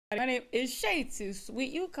My name is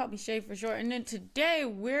Shaytosweet. You can call me Shay for short. And then today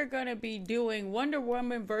we're gonna be doing Wonder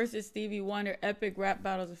Woman versus Stevie Wonder epic rap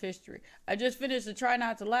battles of history. I just finished the Try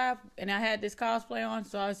Not to Laugh and I had this cosplay on,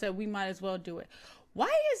 so I said we might as well do it.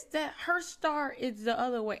 Why is that her star is the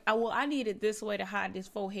other way? I need it this way to hide this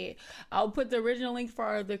forehead. I'll put the original link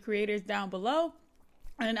for the creators down below,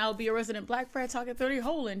 and I'll be a resident black friend talking through the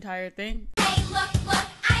whole entire thing. Hey, look,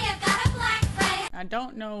 I have got a black friend. I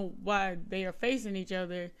don't know why they are facing each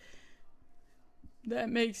other. That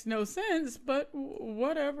makes no sense, but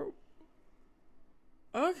whatever.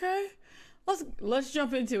 Okay, let's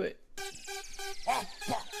jump into it.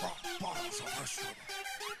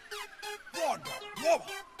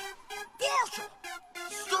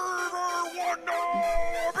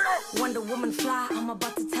 Wonder Woman fly, I'm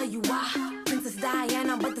about to tell you why. Princess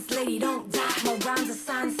Diana, but this lady don't die. My rhymes are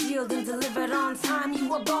signed, sealed, and delivered on time.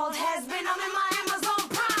 You a bald has-been, I'm in my Amazon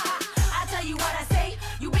Prime. I tell you what I say,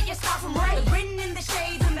 you bet your star from Wright. Written in the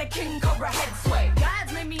shades and the King Cobra head sway.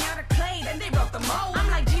 Gods made me out of clay, then they wrote the mold. I'm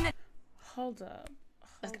like Gina. Hold up.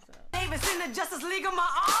 Davis in the Justice League of my own.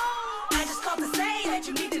 I just called to say that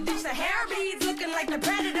you need to ditch the hair beads, looking like the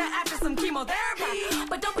Predator after some chemotherapy.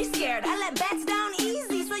 But don't be scared, I let bats down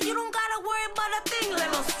easy, so you don't gotta worry about a thing,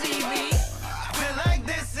 little Stevie. I feel like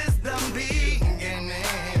this is the beginning,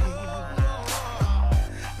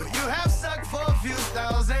 but you have sucked for a few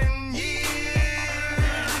thousand years.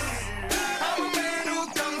 I'm a man who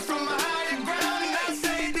comes from a higher ground, and I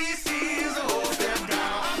say DC is a whole step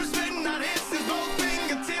down. I'm spitting out hits in both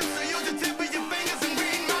fingertips, so use the tip of your fingers and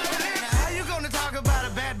read my lips. Now, how you gonna talk about a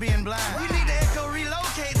bat being blind? You need to echo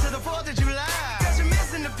relocate to the 4th of July. Cause you're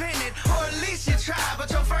missing the pennant, or at least you try, but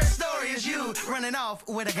your first story is you running off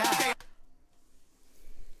with a guy.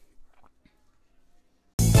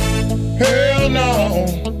 Hell no,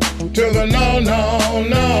 to the no, no,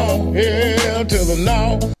 no, hell to the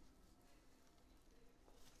no.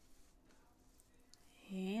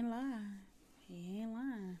 He ain't lying. He ain't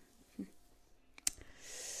lying.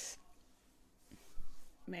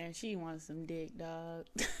 Man, she wants some dick, dog.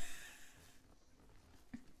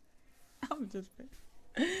 I'm just,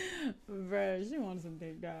 bruh, she wants some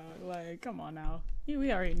dick, dog. Like, come on now.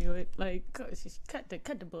 We already knew it. Like, cut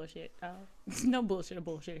the bullshit. No bullshit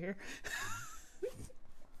here.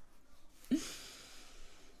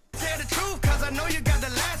 Tell the truth, cause I know you got the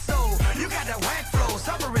lasso. You got that whack flow,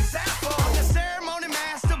 suffering sappho. The ceremony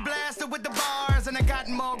master blaster with the bars, and I got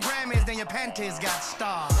more Grammys than your panties got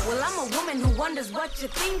stars. Well, I'm a woman who wonders what you're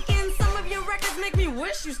thinking. Some of your records make me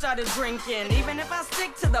wish you started drinking. Even if I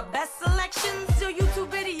stick to the best selections, your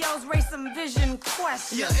YouTube videos raise some vision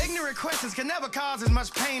questions. Your ignorant questions can never cause as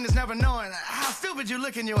much pain as never knowing how stupid you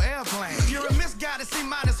look in your airplane. You're a misguided C-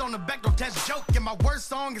 on the Bechdel test joke, and my worst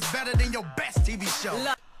song is better than your best TV show.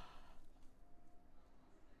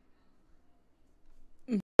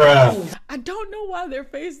 I don't know why they're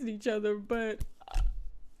facing each other, but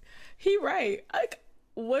he right. Like,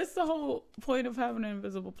 what's the whole point of having an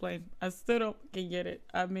invisible plane? I still don't get it.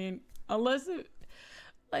 I mean, unless it,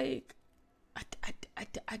 like, I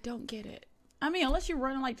don't get it. I mean, unless you're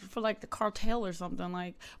running like for like the cartel or something,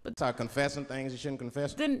 like. But Start confessing things you shouldn't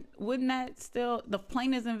confess. then wouldn't that still, the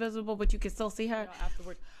plane is invisible, but you can still see her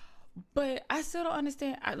afterwards? But I still don't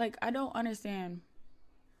understand. I don't understand.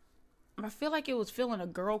 I feel like it was filling a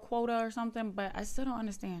girl quota or something, but I still don't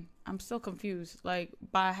understand. I'm still confused, like,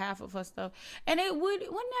 by half of her stuff. And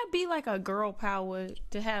wouldn't that be like a girl power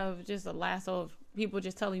to have just a lasso of people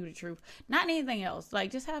just telling you the truth? Not anything else.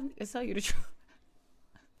 Like, just have it tell you the truth.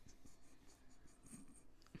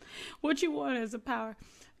 What you want is a power.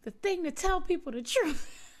 The thing to tell people the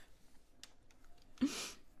truth.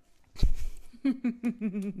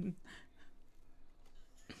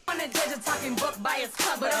 Wanna judge a talking book by its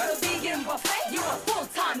cover. The vegan buffet, you're a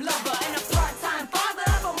full-time lover and a part-time father.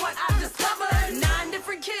 From what I've discovered, 9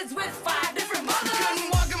 different kids with 5 different mothers. Couldn't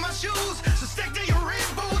walk in my shoes, so stick to your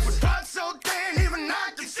red boots. With spots so thin, even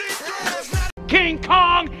I can see through. King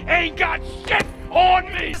Kong ain't got shit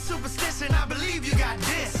on me. Superstition, I believe you got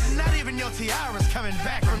this. Not even your tiara's coming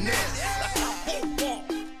back from this.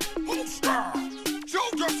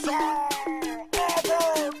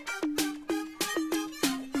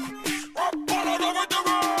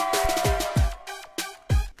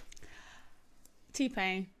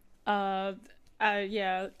 T-Pain. Yeah. I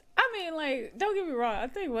mean, like, don't get me wrong. I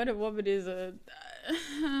think Wonder Woman is a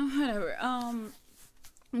whatever.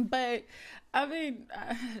 But I mean,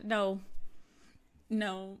 no.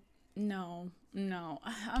 I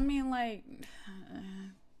mean, like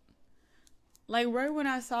right when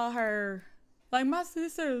I saw her, like, my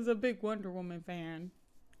sister is a big Wonder Woman fan.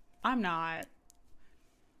 I'm not.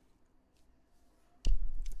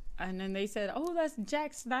 and then they said, "Oh, that's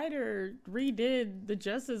Jack Snyder redid the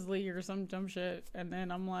Justice League or some dumb shit." And then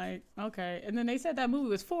I'm like, okay. And then they said that movie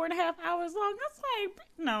was 4.5 hours long. I was like,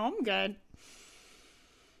 no, I'm good.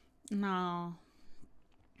 No.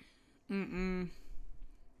 And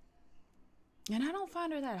I don't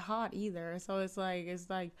find her that hot either. So it's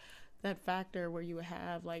like that factor where you would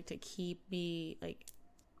have like to keep me like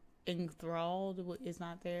enthralled is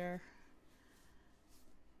not there.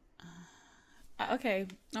 Okay,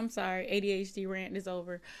 I'm sorry. ADHD rant is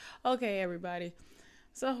over. Okay, everybody.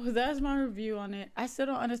 So that's my review on it. I still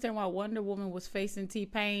don't understand why Wonder Woman was facing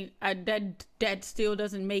T-Pain. That still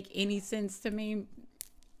doesn't make any sense to me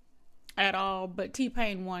at all. But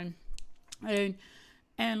T-Pain won. And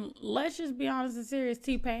let's just be honest and serious.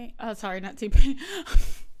 T-Pain. Oh, sorry, not T-Pain.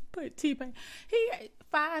 But T-Pain. He had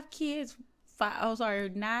 5 kids.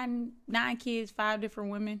 9 kids, 5 different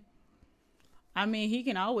women. I mean, he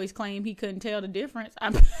can always claim he couldn't tell the difference.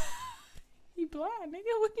 He blind,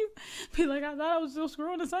 nigga. What you be like? I thought I was still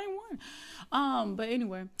screwing the same one. But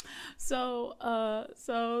anyway, so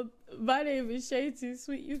my name is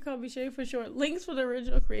Shaytosweet. You call me Shay for short. Links for the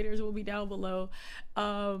original creators will be down below.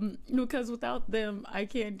 Because without them, I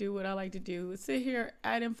can't do what I like to do. Sit here,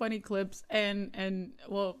 add in funny clips, and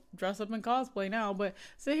well, dress up in cosplay now. But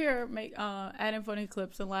sit here, add in funny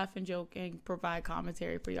clips and laugh and joke and provide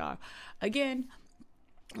commentary for y'all. Again,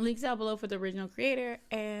 links down below for the original creator,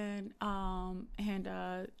 and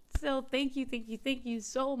so thank you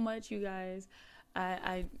so much, you guys.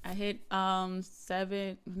 I hit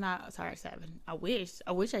 7. I wish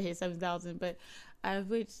I hit 7,000, but I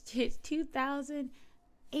hit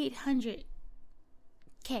 2,800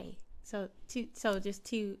 K. So just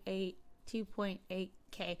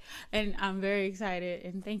 2.8K, and I'm very excited,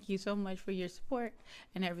 and thank you so much for your support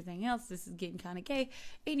and everything else. This is getting kind of gay.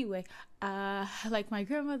 Anyway, like my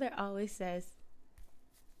grandmother always says,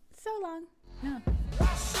 so long. No.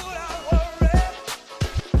 Why should I worry?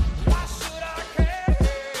 Why should I care?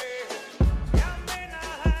 I may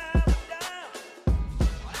not have a dime,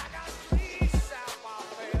 but I got peace out my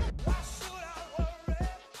bed. Why should I worry?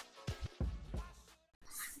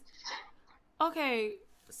 Okay,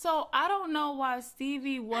 so I don't know why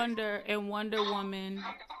Stevie Wonder and Wonder Woman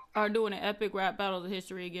are doing an epic rap battle of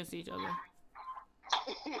history against each other.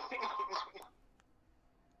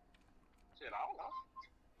 Shit, I don't know.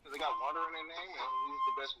 Cause they got Wonder in their name, and who's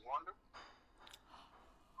the best Wonder?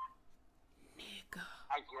 Nigga.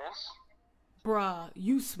 I guess. Bruh,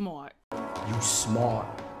 you smart. You smart.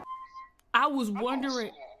 I was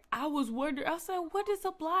wondering. I said, what does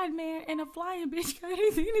a blind man and a flying bitch got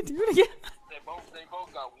anything to do together? They both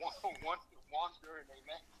got Wonder in their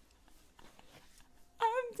name.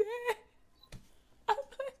 I'm dead. I'm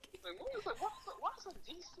like, What's a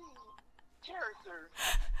DC character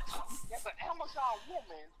that's an Amazon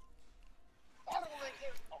woman battling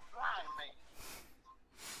against a blind man?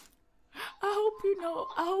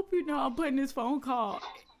 I hope you know I'm putting this phone call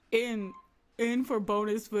in for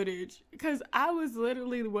bonus footage, because I was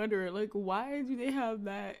literally wondering, like, why do they have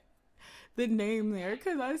the name there?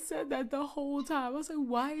 Because I said that the whole time. I was like,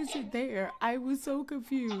 why is it there? I was so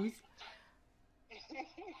confused.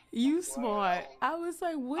 You smart. I was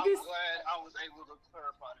like, what is? I'm glad I was able to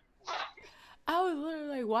clarify that for you. I was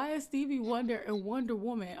literally like, why is Stevie Wonder and Wonder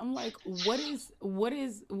Woman? I'm like, what is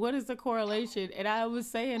the correlation? And I was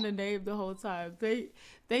saying the name the whole time.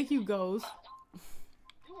 Thank you, Ghost.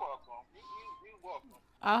 You're welcome. You're welcome.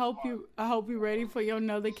 I hope you're ready for your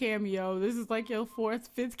another cameo. This is like your 4th,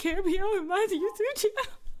 5th cameo in my YouTube channel.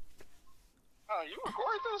 You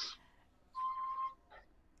record this?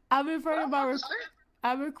 I'm in front of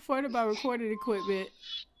my recording equipment.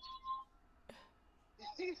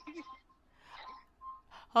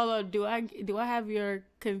 Hold on, do I have your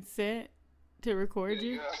consent to record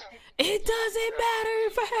you? Yeah. It doesn't matter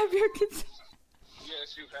if I have your consent.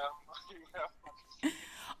 Yes, you have.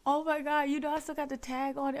 Oh my god, you know I still got the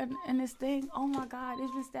tag on in this thing. Oh my god,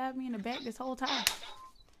 it's been stabbing me in the back this whole time.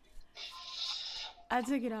 I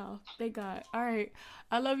took it off. Thank God. Alright.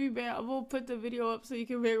 I love you, man. I'm gonna put the video up so you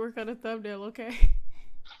can work on the thumbnail, okay? Okay,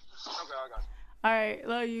 I got you. Alright,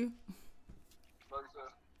 love you. Love you, sir.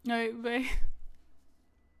 Alright, bye.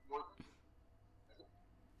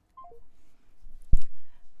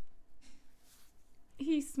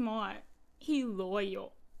 He's smart. He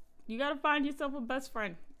loyal. You gotta find yourself a best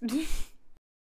friend.